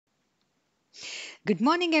Good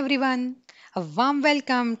morning, everyone. A warm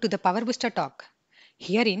welcome to the PowerBooster Talk.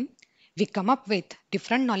 Herein, we come up with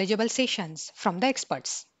different knowledgeable sessions from the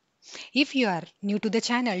experts. If you are new to the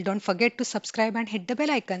channel, don't forget to subscribe and hit the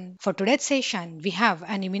bell icon. For today's session, we have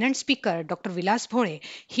an eminent speaker, Dr. Vilas Bhole.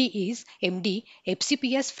 He is MD,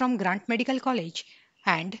 FCPS from Grant Medical College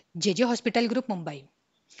and JJ Hospital Group, Mumbai.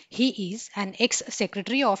 He is an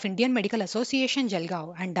ex-secretary of Indian Medical Association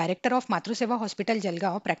Jalgaon and director of Matruseva Hospital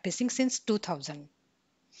Jalgaon, practicing since 2000.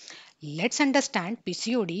 Let's understand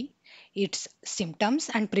PCOD, its symptoms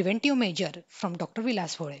and preventive measure from Dr.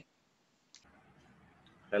 Vilas Bhole.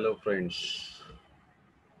 Hello friends,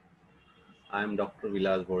 I am Dr.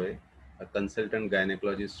 Vilas Bhole, a consultant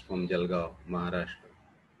gynecologist from Jalgaon, Maharashtra.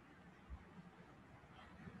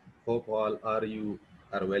 Hope all are you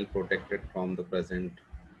are well protected from the present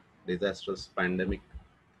disastrous pandemic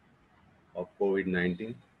of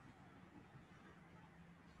COVID-19.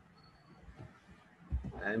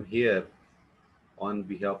 I am here on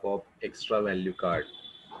behalf of ExtraValueCart,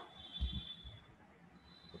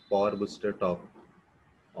 the PowerBooster Talk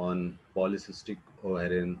on Polycystic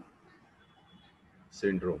ovarian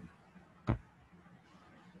syndrome. The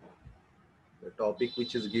topic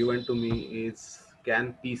which is given to me is,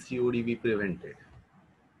 can PCOD be prevented?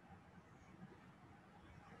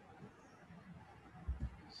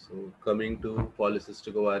 So coming to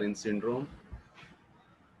polycystic ovarian syndrome,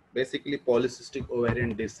 basically polycystic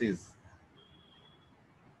ovarian disease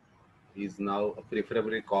is now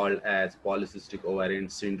preferably called as polycystic ovarian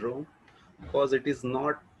syndrome because it is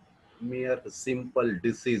not mere simple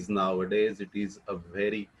disease nowadays. It is a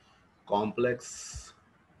very complex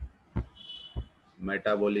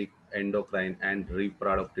metabolic, endocrine and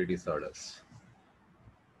reproductive disorders,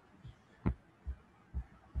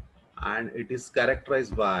 and it is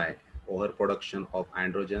characterized by overproduction of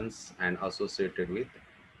androgens and associated with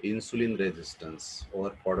insulin resistance.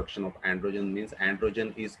 Overproduction of androgen means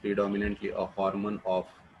androgen is predominantly a hormone of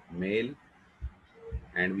male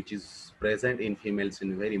and which is present in females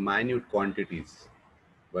in very minute quantities.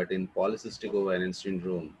 But in polycystic ovarian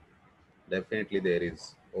syndrome, definitely there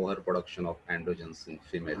is overproduction of androgens in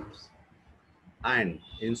females. And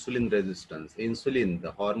insulin resistance. Insulin, the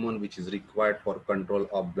hormone which is required for control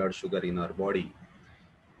of blood sugar in our body,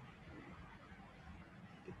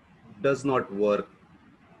 does not work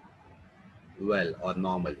well or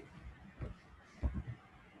normally.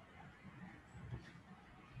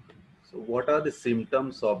 So what are the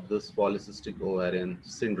symptoms of this polycystic ovarian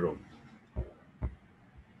syndrome?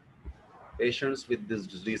 Patients with this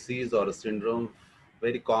disease or syndrome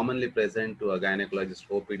very commonly present to a gynecologist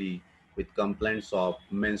OPD with complaints of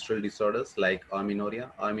menstrual disorders like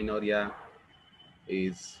amenorrhea. Amenorrhea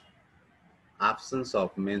is absence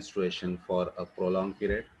of menstruation for a prolonged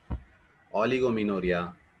period.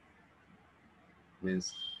 Oligomenorrhea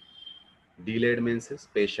means delayed menses.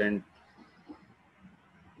 Patient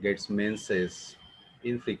gets menses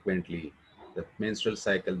infrequently. The menstrual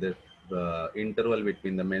cycle, the interval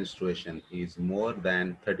between the menstruation is more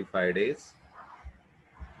than 35 days.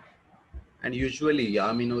 And usually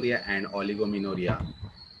amenorrhea and oligomenorrhea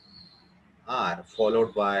are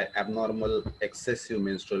followed by abnormal excessive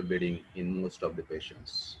menstrual bleeding in most of the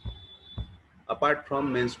patients. Apart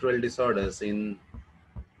from menstrual disorders in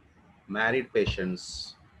married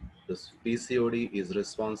patients, this PCOD is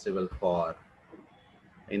responsible for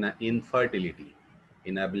infertility,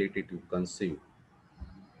 inability to conceive,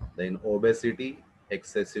 then obesity,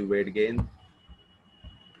 excessive weight gain,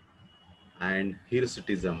 and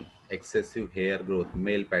hirsutism, excessive hair growth,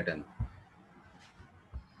 male pattern.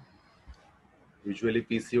 Usually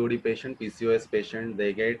PCOD patient, PCOS patient,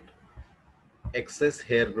 they get excess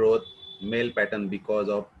hair growth, male pattern because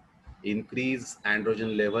of increased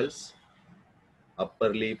androgen levels,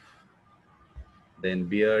 upper lip, then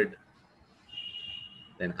beard,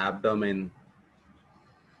 then abdomen.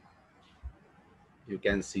 You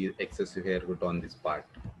can see excessive hair growth on this part.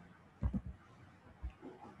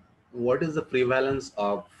 What is the prevalence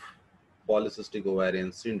of polycystic ovarian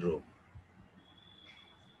syndrome?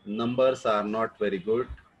 Numbers are not very good.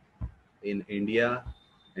 In India,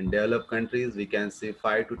 in developed countries, we can see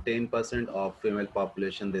 5 to 10% of female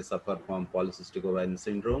population they suffer from polycystic ovarian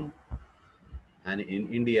syndrome. And in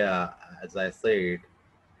India, as I said,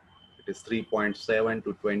 it is 3.7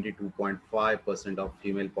 to 22.5% of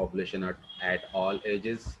female population at all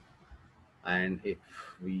ages. And if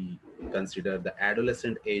we consider the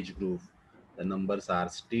adolescent age group, the numbers are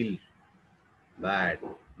still bad,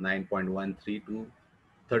 9.13 to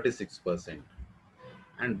 36%.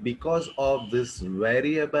 And because of this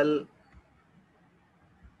variable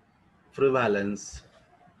prevalence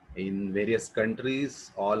in various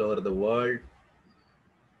countries all over the world,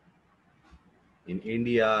 In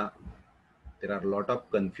India, there are a lot of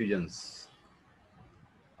confusions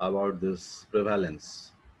about this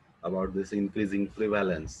prevalence, about this increasing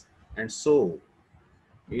prevalence. And so,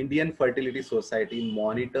 Indian Fertility Society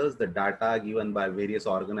monitors the data given by various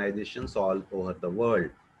organizations all over the world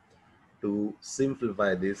to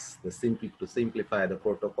simplify this, to simplify the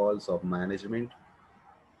protocols of management.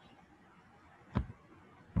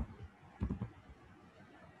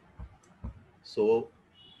 So,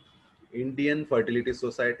 Indian Fertility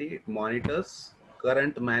Society it monitors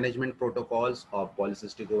current management protocols of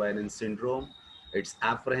polycystic ovarian syndrome, its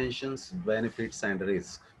apprehensions, benefits, and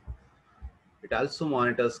risk. It also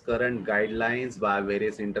monitors current guidelines by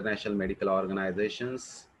various international medical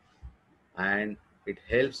organizations, and it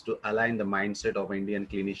helps to align the mindset of Indian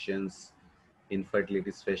clinicians,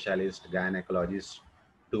 infertility specialists, gynecologists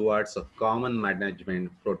towards a common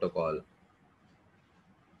management protocol.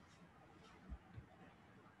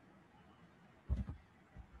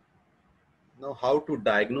 Now, how to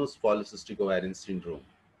diagnose polycystic ovarian syndrome?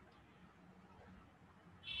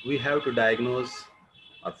 We have to diagnose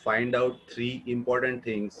or find out three important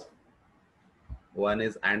things. One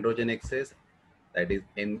is androgen excess, that is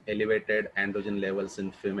in elevated androgen levels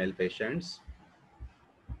in female patients.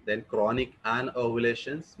 Then chronic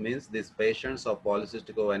anovulations means these patients of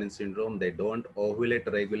polycystic ovarian syndrome, they don't ovulate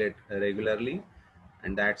regularly,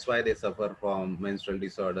 and that's why they suffer from menstrual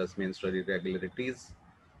disorders, menstrual irregularities.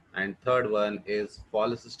 And third one is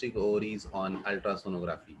polycystic ovaries on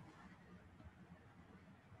ultrasonography.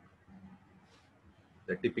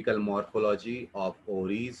 The typical morphology of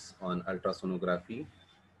ovaries on ultrasonography,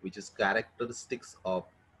 which is characteristics of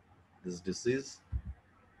this disease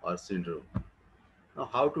or syndrome. Now,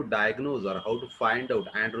 how to diagnose or how to find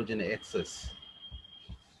out androgen excess?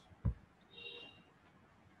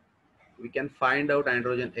 We can find out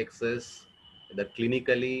androgen excess either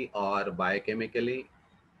clinically or biochemically.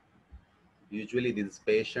 Usually, these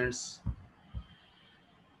patients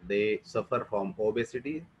they suffer from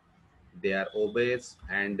obesity. They are obese,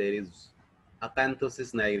 and there is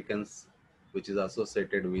acanthosis nigricans, which is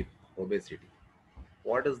associated with obesity.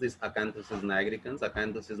 What is this acanthosis nigricans?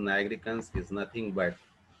 Acanthosis nigricans is nothing but,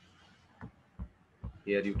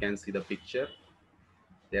 here you can see the picture.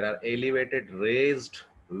 There are elevated raised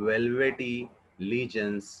velvety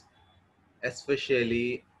lesions,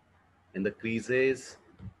 especially in the creases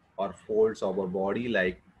or folds of our body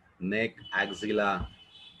like neck, axilla,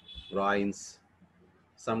 groins,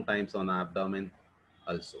 sometimes on abdomen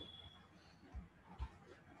also.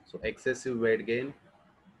 So excessive weight gain,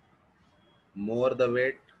 more the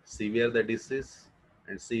weight, severe the disease,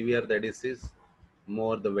 and severe the disease,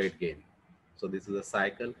 more the weight gain. So this is a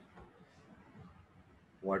cycle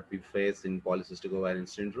what we face in polycystic ovarian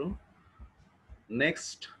syndrome.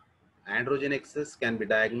 Next, androgen excess can be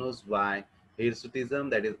diagnosed by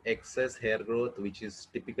hirsutism, that is excess hair growth, which is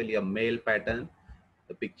typically a male pattern.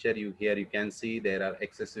 The picture you here you can see there are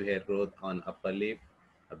excessive hair growth on upper lip,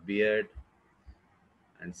 a beard,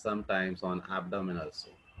 and sometimes on abdomen also.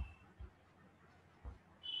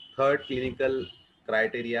 Third clinical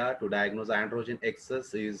criteria to diagnose androgen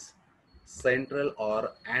excess is central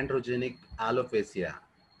or androgenic alopecia.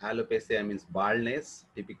 Alopecia means baldness.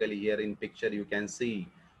 Typically here in picture you can see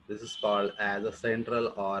this is called as a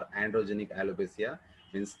central or androgenic alopecia,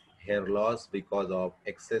 means hair loss because of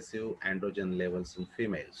excessive androgen levels in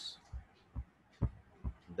females.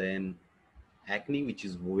 Then acne, which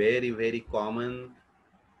is very common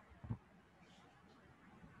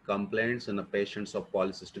complaints in the patients of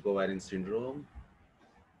polycystic ovarian syndrome.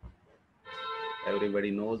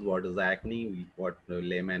 Everybody knows what is acne, what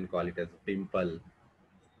layman call it as a pimple.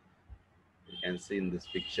 You can see in this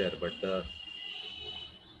picture, but the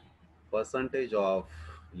percentage of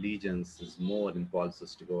lesions is more in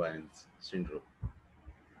polycystic ovarian syndrome.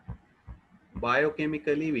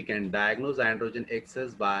 Biochemically, we can diagnose androgen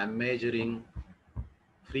excess by measuring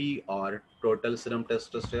free or total serum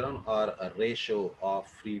testosterone or a ratio of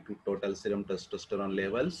free to total serum testosterone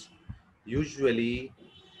levels. Usually,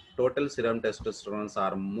 total serum testosterone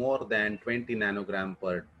are more than 20 nanogram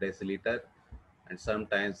per deciliter, and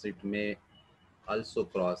sometimes it may also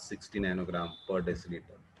cross 60 nanogram per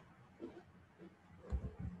deciliter.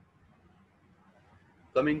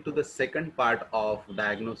 Coming to the second part of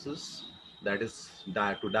diagnosis, that is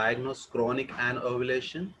to diagnose chronic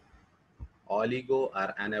anovulation, oligo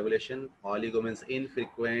or anovulation. Oligo means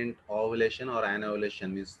infrequent ovulation, or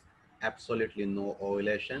anovulation means absolutely no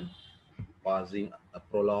ovulation, causing a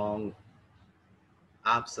prolonged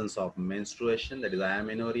absence of menstruation, that is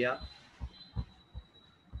amenorrhea.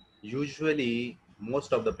 Usually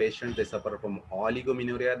most of the patients, they suffer from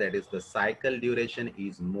oligomenorrhea, that is the cycle duration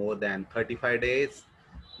is more than 35 days,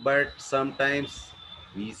 but sometimes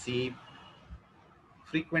we see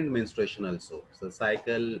frequent menstruation also, so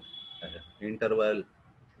cycle interval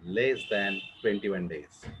less than 21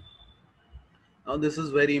 days. Now this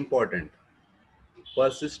is very important.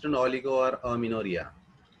 Persistent oligo or amenorrhea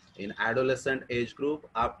in adolescent age group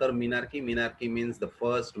after menarche. Menarche means the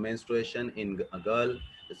first menstruation in a girl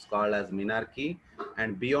is called as menarche,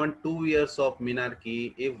 and beyond 2 years of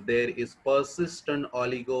menarche, if there is persistent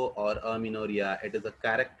oligo or amenorrhea, it is a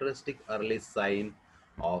characteristic early sign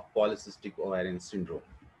of polycystic ovarian syndrome.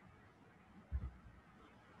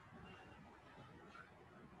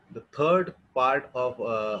 The third part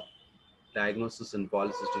of diagnosis in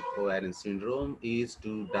polycystic ovarian syndrome is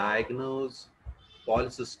to diagnose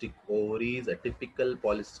polycystic ovaries, a typical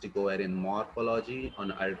polycystic ovarian morphology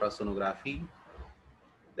on ultrasonography.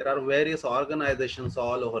 There are various organizations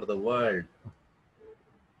all over the world.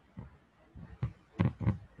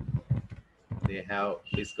 They have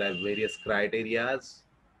described various criterias.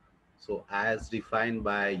 So as defined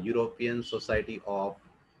by European Society of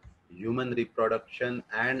Human Reproduction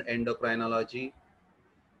and Endocrinology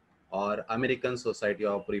or American Society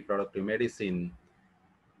of Reproductive Medicine,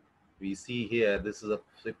 we see here, this is a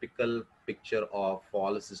typical picture of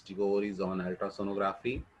polycystic ovaries on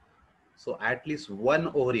ultrasonography. So at least one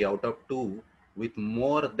ovary out of two with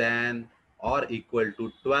more than or equal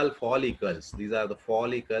to 12 follicles. These are the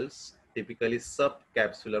follicles, typically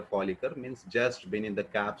subcapsular follicle, means just beneath the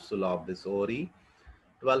capsule of this ovary.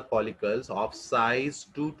 12 follicles of size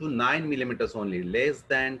 2 to 9 millimeters only, less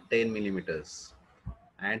than 10 millimeters.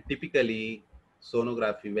 And typically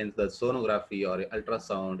sonography, when the sonography or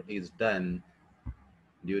ultrasound is done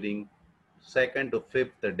during second to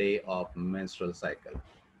fifth day of menstrual cycle.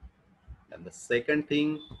 And the second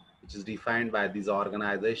thing which is defined by these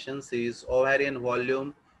organizations is ovarian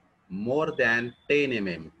volume more than 10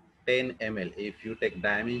 mm, 10 ml. If you take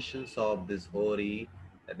dimensions of this ovary,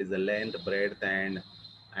 that is the length, breadth, and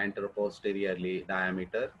anteroposteriorly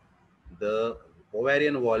diameter, the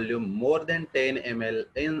ovarian volume more than 10 ml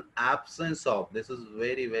in absence of, this is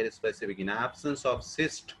very, very specific, in absence of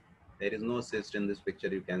cyst, there is no cyst in this picture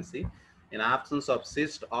you can see, in absence of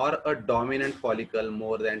cyst or a dominant follicle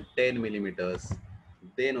more than 10 millimeters,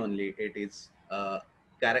 then only it is a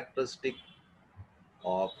characteristic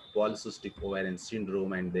of polycystic ovarian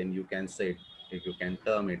syndrome, and then you can say it, you can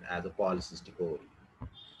term it as a polycystic ovary.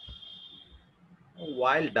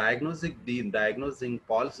 While diagnosing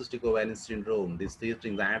polycystic ovarian syndrome, these three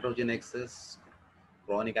things, androgen excess,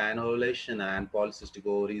 chronic anovulation, and polycystic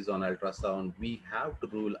ovaries on ultrasound, we have to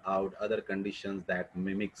rule out other conditions that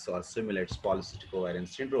mimics or simulates polycystic ovarian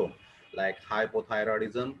syndrome, like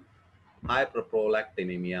hypothyroidism,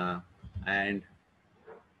 hyperprolactinemia, and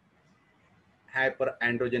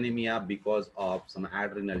hyperandrogenemia because of some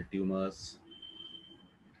adrenal tumors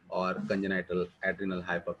or congenital adrenal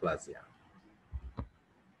hyperplasia.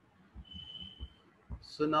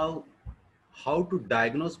 So now, how to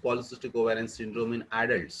diagnose polycystic ovarian syndrome in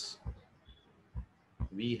adults?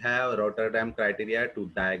 We have Rotterdam criteria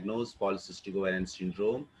to diagnose polycystic ovarian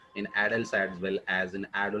syndrome in adults as well as in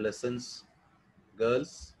adolescents,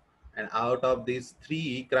 girls. And out of these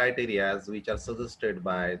three criteria, which are suggested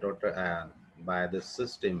by by the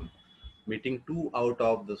system, meeting two out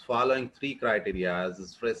of the following three criteria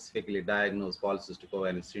specifically diagnose polycystic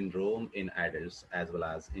ovarian syndrome in adults as well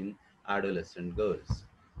as in adolescent girls.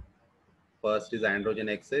 First is androgen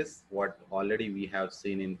excess, what already we have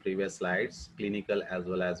seen in previous slides, clinical as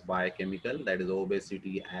well as biochemical, that is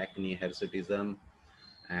obesity, acne, hirsutism,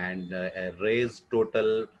 and a raised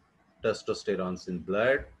total testosterone in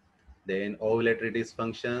blood. Then ovulatory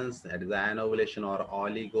dysfunctions, that is anovulation or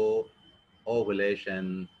oligo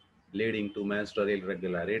ovulation leading to menstrual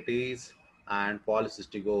irregularities, and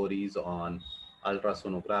polycystic ovaries on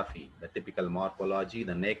ultrasonography. The typical morphology,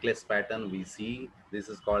 the necklace pattern we see, this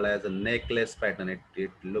is called as a necklace pattern.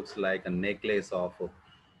 It looks like a necklace of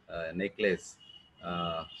necklace.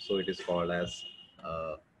 So it is called as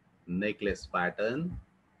necklace pattern.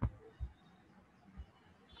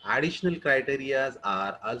 Additional criteria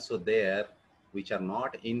are also there which are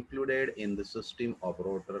not included in the system of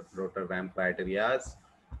Rotterdam criteria.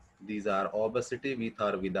 These are obesity with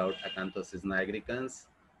or without acanthosis nigricans,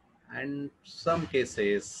 and some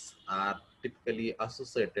cases are typically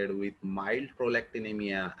associated with mild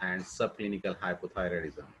prolactinemia and subclinical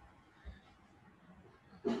hypothyroidism.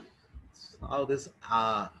 Now this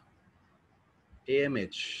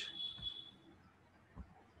AMH,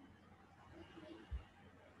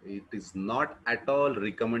 it is not at all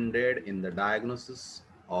recommended in the diagnosis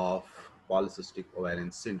of polycystic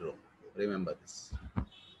ovarian syndrome. Remember this.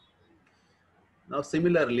 Now,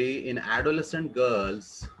 similarly, in adolescent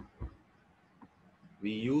girls,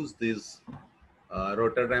 we use this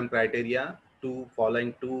Rotterdam criteria to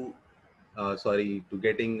following to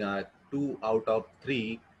getting 2 out of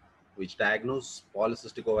 3 which diagnose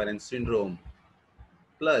polycystic ovarian syndrome,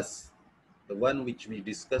 plus the one which we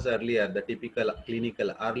discussed earlier, the typical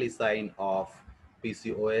clinical early sign of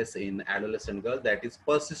PCOS in adolescent girls, that is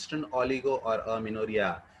persistent oligo or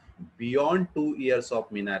amenorrhea beyond 2 years of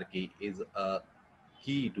menarche, is a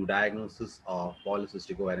key to diagnosis of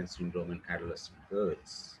polycystic ovarian syndrome in adolescent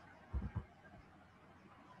girls.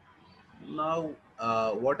 Now,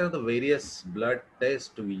 what are the various blood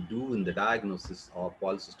tests we do in the diagnosis of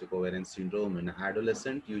polycystic ovarian syndrome in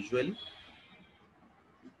adolescent? Usually,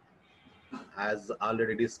 as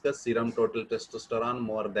already discussed, serum total testosterone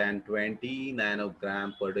more than 20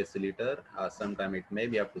 nanogram per deciliter. Sometime it may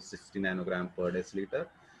be up to 60 nanogram per deciliter.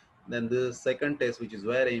 Then the second test, which is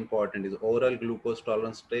very important, is oral glucose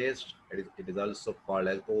tolerance test. It is also called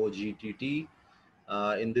as OGTT.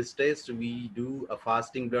 In this test, we do a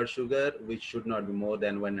fasting blood sugar, which should not be more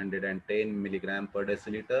than 110 milligram per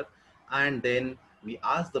deciliter. And then we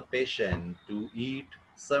ask the patient to eat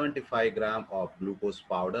 75 gram of glucose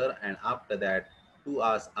powder. And after that, 2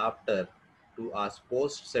 hours after, 2 hours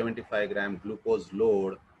post 75 gram glucose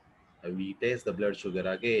load, we test the blood sugar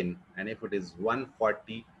again. And if it is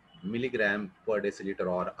 140 milligram per deciliter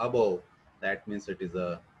or above, that means it is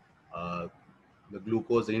uh, the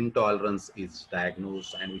glucose intolerance is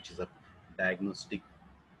diagnosed, and which is a diagnostic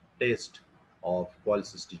test of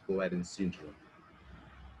polycystic ovarian syndrome.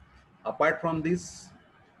 Apart from this,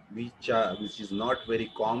 which is not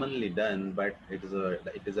very commonly done, but it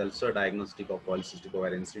is also a diagnostic of polycystic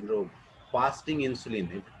ovarian syndrome. Fasting insulin.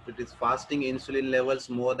 If it is fasting insulin levels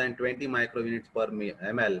more than 20 microunits per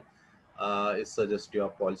ml, is suggestive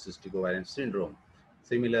of polycystic ovarian syndrome.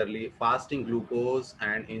 Similarly, fasting glucose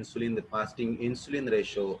and insulin, the fasting insulin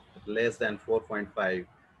ratio less than 4.5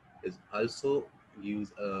 is also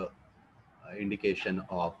gives a indication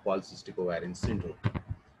of polycystic ovarian syndrome.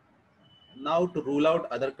 Now, to rule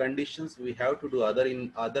out other conditions, we have to do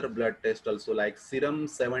other blood tests also, like serum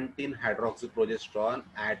 17 hydroxyprogesterone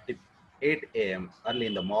at 8 a.m. early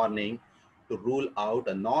in the morning, to rule out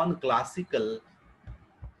a non-classical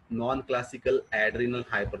adrenal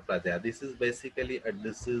hyperplasia. This is basically a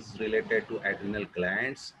disease related to adrenal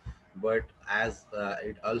glands, but as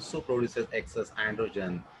it also produces excess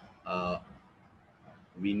androgen, uh,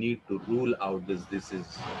 we need to rule out this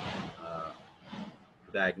disease uh,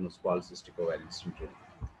 to diagnose polycystic ovarian syndrome.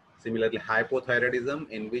 Similarly, hypothyroidism,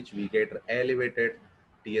 in which we get elevated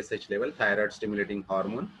TSH level, thyroid stimulating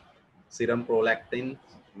hormone. Serum prolactin,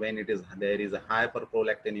 when there is a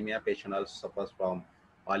hyperprolactinemia, patient also suffers from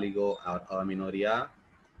oligo or amenorrhea.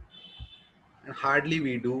 And hardly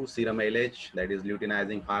we do serum LH, that is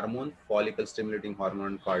luteinizing hormone, follicle stimulating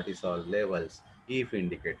hormone, cortisol levels, if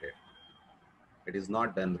indicated. It is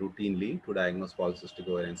not done routinely to diagnose polycystic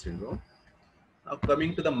ovarian syndrome. Now,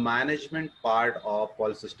 coming to the management part of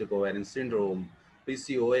polycystic ovarian syndrome,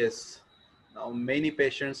 PCOS. Now, many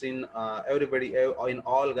patients in in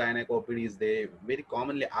all gynecopedies, they very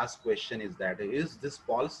commonly ask question is that, is this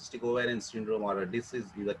polycystic ovarian syndrome or a disease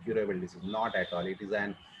is a curable disease? Not at all. It is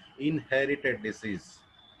an inherited disease,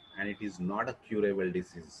 and it is not a curable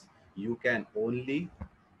disease. You can only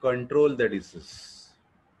control the disease.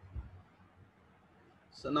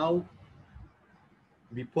 So now,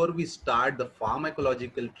 before we start the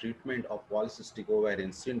pharmacological treatment of polycystic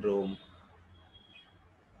ovarian syndrome,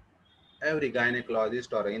 every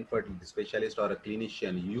gynecologist or infertility specialist or a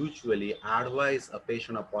clinician usually advise a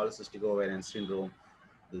patient of polycystic ovarian syndrome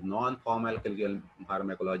the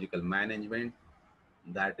non-pharmacological management,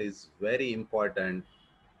 that is very important,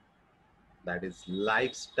 that is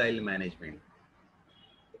lifestyle management.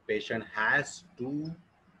 The patient has to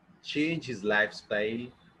change his lifestyle.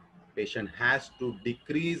 Patient has to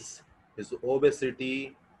decrease his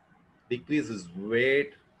obesity, decrease his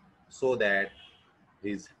weight, so that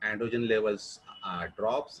his androgen levels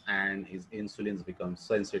drops and his insulin becomes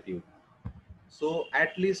sensitive. So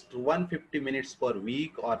at least 150 minutes per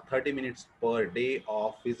week or 30 minutes per day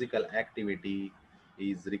of physical activity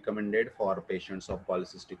is recommended for patients of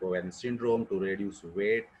polycystic ovarian syndrome to reduce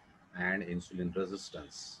weight and insulin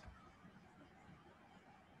resistance.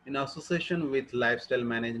 In association with lifestyle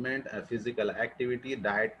management and physical activity,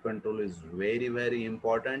 diet control is very, very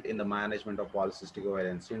important in the management of polycystic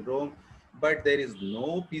ovarian syndrome. But there is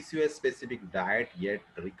no PCOS specific diet yet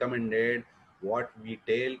recommended what we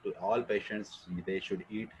tell to all patients, they should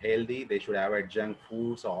eat healthy, they should avoid junk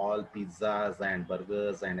foods, all pizzas and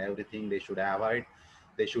burgers and everything they should avoid.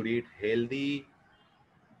 They should eat healthy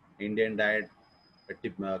Indian diet.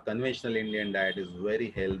 Conventional Indian diet is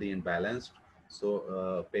very healthy and balanced.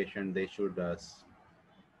 So patient, they should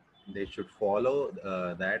follow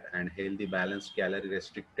that, and healthy, balanced, calorie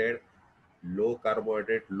restricted, low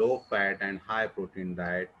carbohydrate, low fat and high protein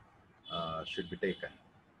diet should be taken.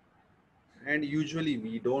 And usually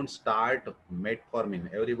we don't start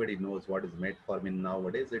metformin. Everybody knows what is metformin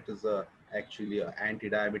nowadays. It is actually an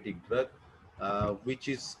anti-diabetic drug, which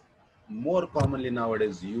is more commonly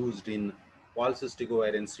nowadays used in polycystic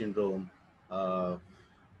ovarian syndrome uh,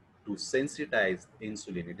 to sensitize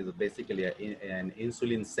insulin. It is basically an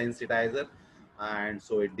insulin sensitizer, and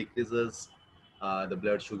so it decreases the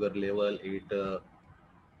blood sugar level. It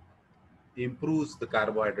improves the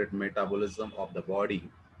carbohydrate metabolism of the body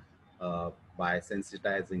by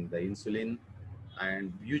sensitizing the insulin.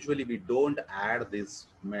 And usually we don't add this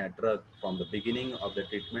drug from the beginning of the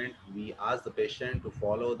treatment. We ask the patient to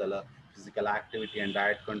follow the physical activity and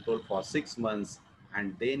diet control for 6 months,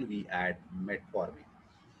 and then we add metformin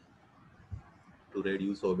to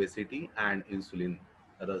reduce obesity and insulin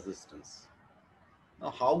resistance. Now,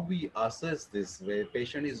 how we assess this? Where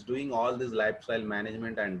patient is doing all this lifestyle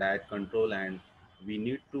management and diet control, and we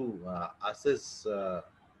need to assess the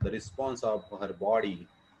response of her body.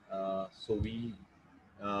 So we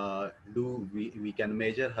can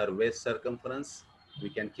measure her waist circumference. We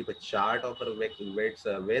can keep a chart of her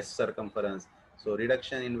waist circumference. So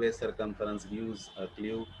reduction in waist circumference gives a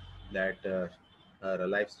clue that her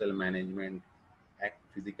lifestyle management,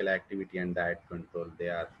 physical activity and diet control, they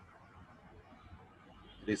are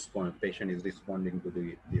patient is responding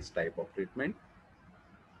to this type of treatment.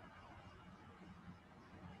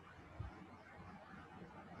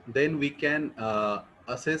 Then we can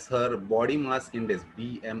assess her body mass index,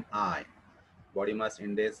 BMI. Body mass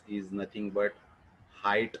index is nothing but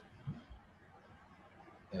height,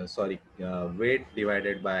 weight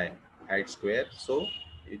divided by height square. So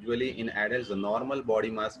usually in adults, the normal body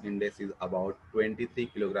mass index is about 23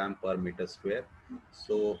 kilogram per meter square.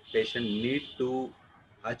 So patient need to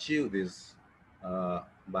achieve this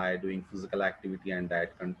by doing physical activity and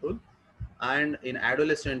diet control. And in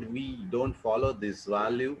adolescent, we don't follow this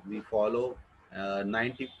value. We follow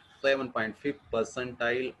 97.5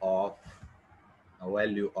 percentile of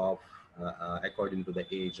value of according to the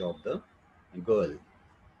age of the girl.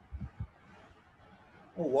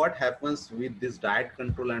 What happens with this diet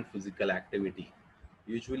control and physical activity?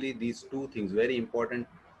 Usually these two things, very important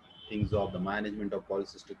things of the management of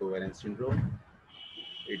polycystic ovarian syndrome.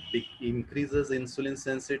 It increases insulin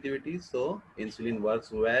sensitivity, so insulin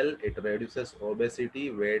works well. It reduces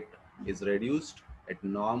obesity, weight is reduced. It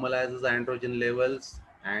normalizes androgen levels,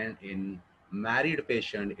 and in married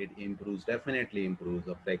patient, it improves, definitely improves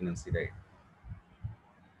the pregnancy rate.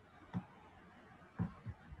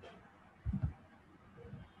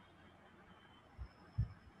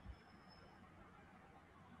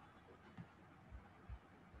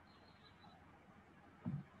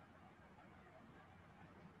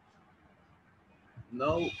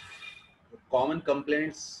 Now, common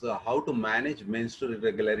complaints, how to manage menstrual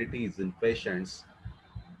irregularities in patients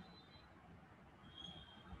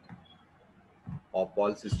of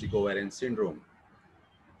polycystic ovarian syndrome.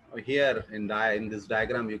 Here in this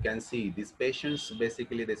diagram, you can see these patients,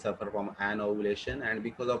 basically they suffer from anovulation, and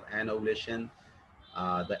because of anovulation,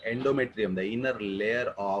 the endometrium, the inner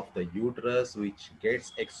layer of the uterus, which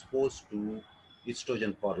gets exposed to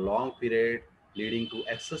estrogen for long period, leading to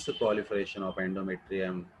excessive proliferation of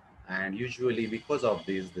endometrium. And usually because of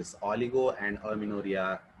this oligo and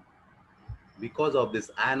amenorrhea, because of this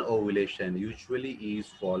anovulation usually is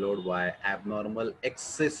followed by abnormal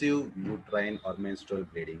excessive uterine or menstrual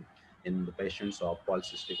bleeding in the patients of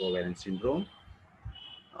polycystic ovarian syndrome.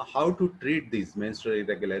 How to treat these menstrual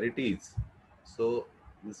irregularities? So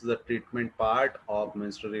this is a treatment part of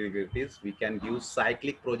menstrual irregularities. We can use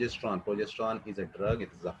cyclic progesterone. Progesterone is a drug,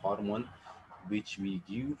 it is a hormone which we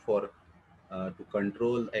give for to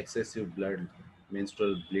control excessive blood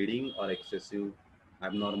menstrual bleeding or excessive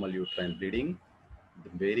abnormal uterine bleeding. The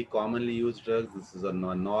very commonly used drugs, this is a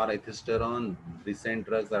norethistérone. Recent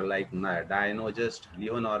drugs are like Dienogest,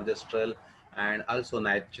 levonorgestrel, and also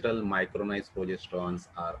natural micronized progesterones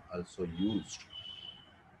are also used.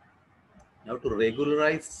 Now to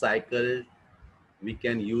regularize cycle, we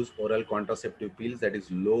can use oral contraceptive pills, that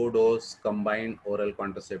is low dose combined oral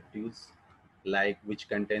contraceptives, like which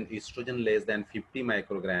contain estrogen less than 50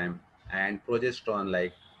 microgram and progesterone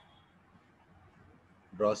like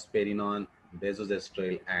drosperinone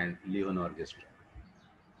desogestrel, and levonorgestrel.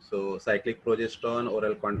 So cyclic progesterone,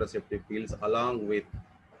 oral contraceptive pills, along with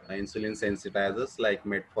insulin sensitizers like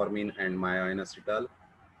metformin and myoinositol.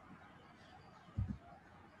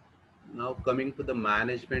 Now coming to the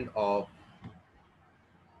management of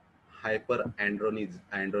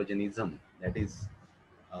hyperandrogenism, that is,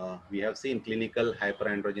 we have seen clinical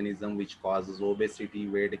hyperandrogenism, which causes obesity,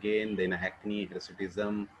 weight gain, then acne,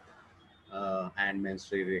 hirsutism, and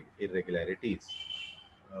menstrual irregularities.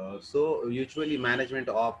 So usually management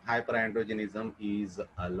of hyperandrogenism is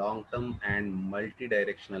a long-term and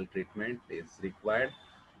multi-directional treatment is required.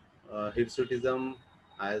 Hirsutism,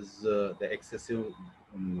 as the excessive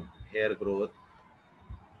hair growth,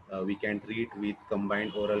 we can treat with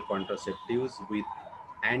combined oral contraceptives with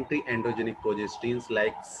anti-androgenic progestins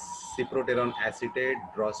like cyproterone acetate,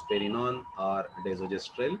 drosperinone, or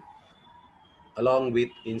desogestrel, along with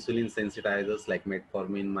insulin sensitizers like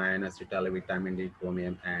metformin, myoinositol, vitamin D,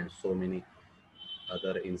 chromium, and so many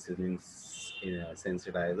other insulin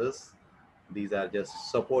sensitizers. These are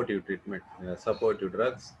just supportive treatment, supportive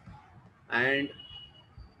drugs, and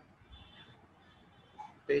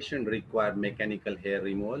patient require mechanical hair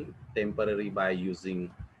removal temporary by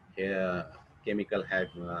using hair chemical hair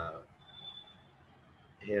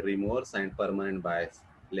removers and permanent by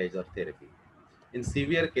laser therapy. In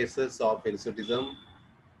severe cases of hirsutism,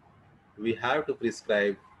 we have to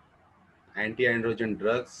prescribe anti-androgen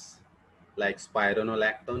drugs like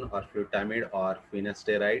spironolactone or flutamide or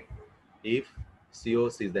finasteride if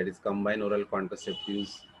COCs, that is combined oral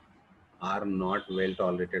contraceptives, are not well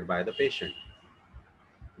tolerated by the patient.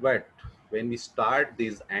 But when we start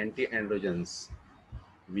these anti-androgens,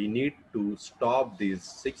 we need to stop these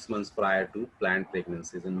 6 months prior to planned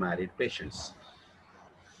pregnancies in married patients.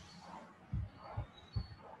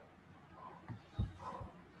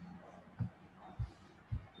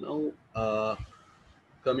 Now,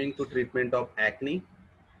 coming to treatment of acne,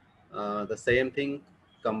 the same thing,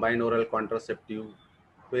 combined oral contraceptive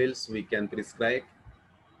pills we can prescribe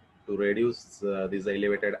to reduce these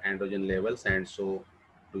elevated androgen levels and so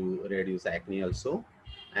to reduce acne also,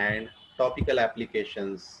 and topical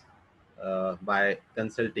applications by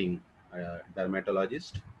consulting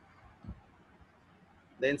dermatologist.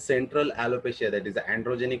 Then central alopecia, that is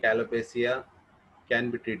androgenic alopecia, can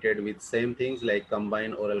be treated with same things like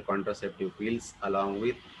combined oral contraceptive pills along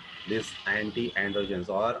with these anti-androgens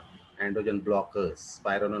or androgen blockers,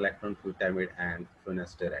 spironolactone, flutamide, and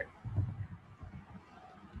finasteride.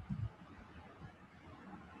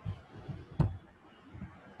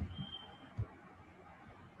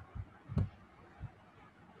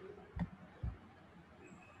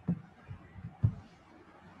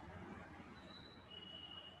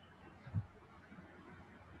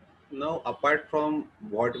 Now, apart from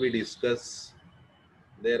what we discuss,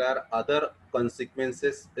 there are other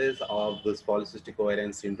consequences of this polycystic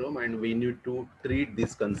ovarian syndrome, and we need to treat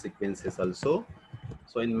these consequences also.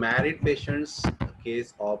 So in married patients, a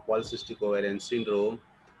case of polycystic ovarian syndrome,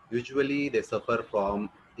 usually they suffer from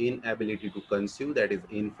inability to conceive, that is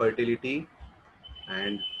infertility.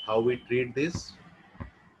 And how we treat this?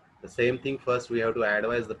 The same thing, first we have to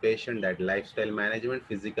advise the patient that lifestyle management,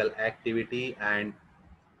 physical activity, and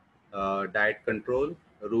diet control,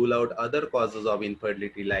 rule out other causes of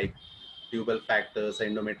infertility like tubal factors,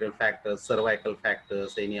 endometrial factors, cervical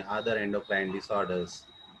factors, any other endocrine disorders,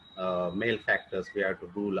 male factors we have to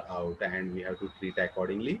rule out and we have to treat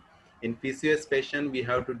accordingly. In PCOS patient, we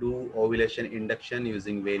have to do ovulation induction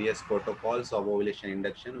using various protocols of ovulation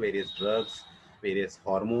induction, various drugs, various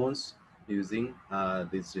hormones. Using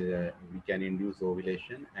this, we can induce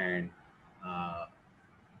ovulation and uh,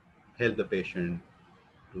 help the patient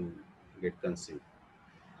to get conceived.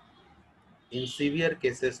 In severe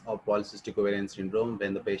cases of polycystic ovarian syndrome,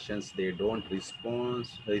 when the patients they don't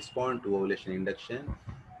respond to ovulation induction,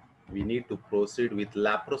 we need to proceed with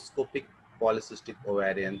laparoscopic polycystic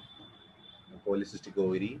ovarian polycystic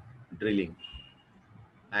ovary drilling,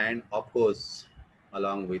 and of course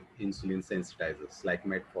along with insulin sensitizers like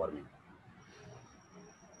metformin.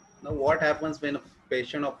 Now, what happens when a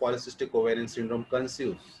patient of polycystic ovarian syndrome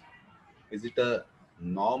conceives? Is it a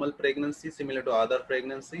normal pregnancy similar to other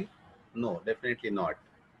pregnancy? No, definitely not.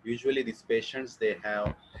 Usually these patients, they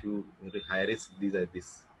have few high risk.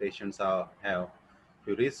 These patients have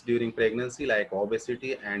few risks during pregnancy like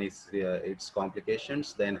obesity and its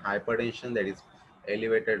complications, then hypertension, that is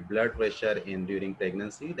elevated blood pressure in during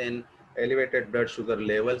pregnancy, then elevated blood sugar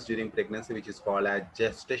levels during pregnancy, which is called as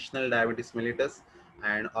gestational diabetes mellitus,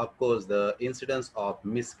 and of course the incidence of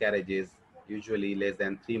miscarriages, usually less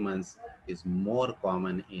than 3 months, is more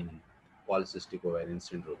common in polycystic ovarian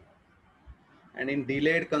syndrome. And in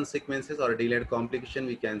delayed consequences or delayed complication,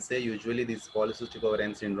 we can say usually these polycystic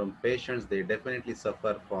ovarian syndrome patients, they definitely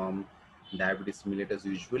suffer from diabetes mellitus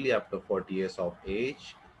usually after 40 years of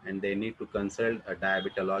age, and they need to consult a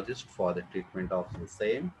diabetologist for the treatment of the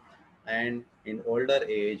same. And in older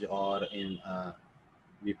age or in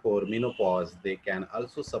before menopause, they can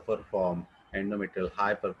also suffer from endometrial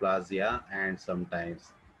hyperplasia and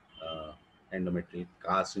sometimes uh, endometrial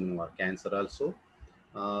carcinoma or cancer also.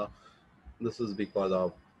 Uh, this is because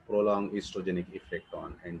of prolonged estrogenic effect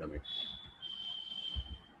on endometrium.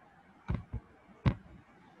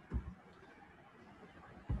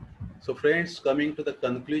 So friends, coming to the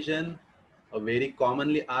conclusion, a very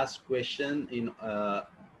commonly asked question in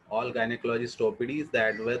all gynecologist OPDs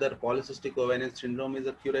that whether polycystic ovarian syndrome is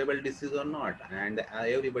a curable disease or not. And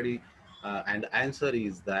and the answer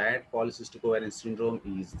is that polycystic ovarian syndrome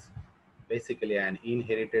is basically an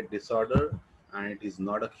inherited disorder and it is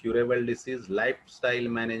not a curable disease. Lifestyle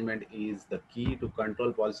management is the key to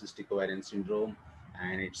control polycystic ovarian syndrome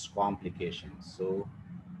and its complications. So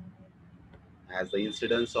as the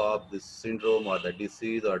incidence of this syndrome or the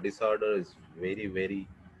disease or disorder is very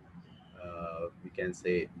we can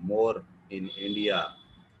say more in India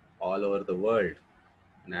all over the world.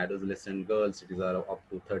 In adolescent girls it is up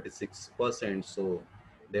to 36%. So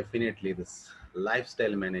definitely this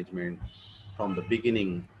lifestyle management from the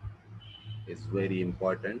beginning is very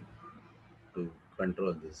important to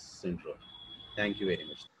control this syndrome. Thank you very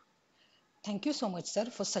much. Thank you so much, sir,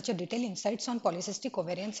 for such a detailed insights on polycystic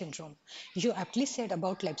ovarian syndrome. You aptly said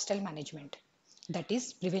about lifestyle management. That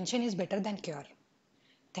is, prevention is better than cure.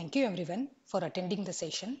 Thank you everyone for attending the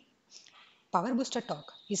session. Power Booster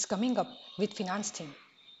Talk is coming up with finance theme.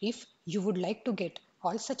 If you would like to get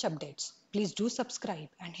all such updates, please do subscribe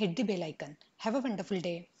and hit the bell icon. Have a wonderful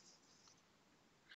day.